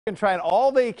And trying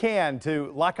all they can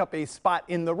to lock up a spot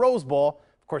in the Rose Bowl.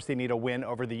 Of course, they need a win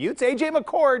over the Utes. AJ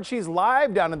McCord, she's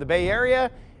live down in the Bay Area,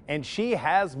 and she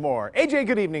has more. AJ,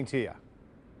 good evening to you.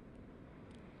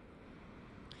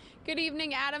 Good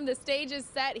evening, Adam. The stage is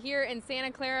set here in Santa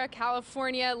Clara,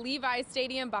 California. Levi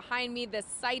Stadium behind me, the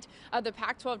site of the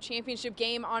Pac-12 championship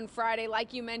game on Friday.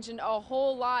 Like you mentioned, a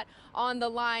whole lot on the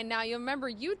line. Now, you remember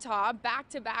Utah,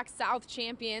 back-to-back South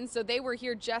champions, so they were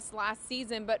here just last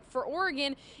season. But for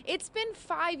Oregon, it's been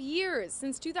 5 years,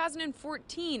 since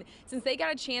 2014, since they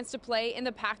got a chance to play in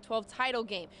the Pac-12 title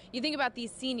game. You think about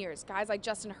these seniors, guys like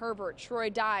Justin Herbert,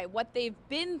 Troy Dye, what they've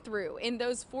been through in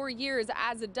those 4 years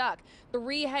as a Duck.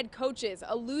 3 head coaches,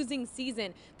 a losing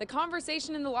season. The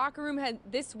conversation in the locker room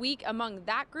this week among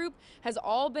that group has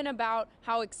all been about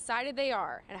how excited they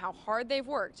are and how hard they've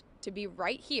worked to be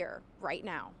right here, right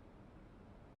now.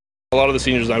 A lot of the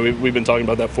seniors now, we've been talking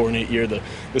about that 4-8 year, the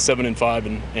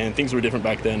 7-5, and things were different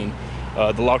back then,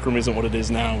 and the locker room isn't what it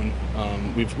is now,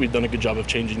 and we've done a good job of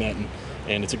changing that,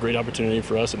 and it's a great opportunity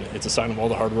for us, and it's a sign of all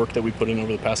the hard work that we put in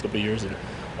over the past couple of years, and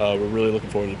we're really looking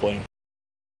forward to playing.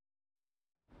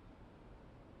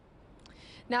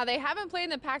 Now, they haven't played in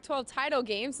the Pac-12 title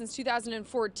game since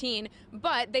 2014,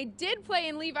 but they did play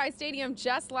in Levi Stadium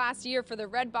just last year for the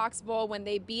Red Box Bowl when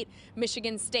they beat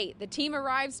Michigan State. The team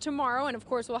arrives tomorrow, and of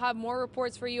course, we'll have more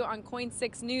reports for you on Coin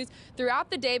 6 News throughout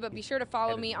the day, but be sure to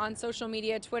follow me on social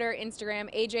media, Twitter,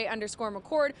 Instagram,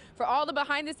 AJ_McCord. For all the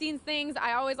behind-the-scenes things,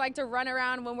 I always like to run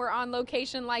around when we're on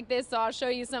location like this, so I'll show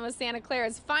you some of Santa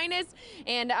Clara's finest.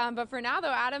 And but for now, though,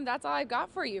 Adam, that's all I've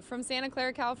got for you from Santa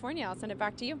Clara, California. I'll send it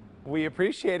back to you. We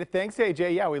appreciate it. Thanks,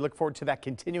 AJ. Yeah, we look forward to that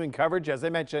continuing coverage. As I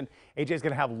mentioned, AJ's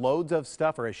going to have loads of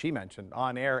stuff, or as she mentioned,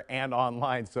 on air and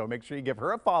online. So make sure you give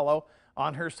her a follow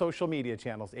on her social media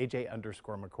channels,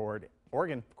 AJ_McCord.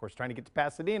 Oregon, of course, trying to get to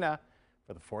Pasadena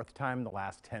for the 4th time in the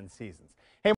last 10 seasons. Hey,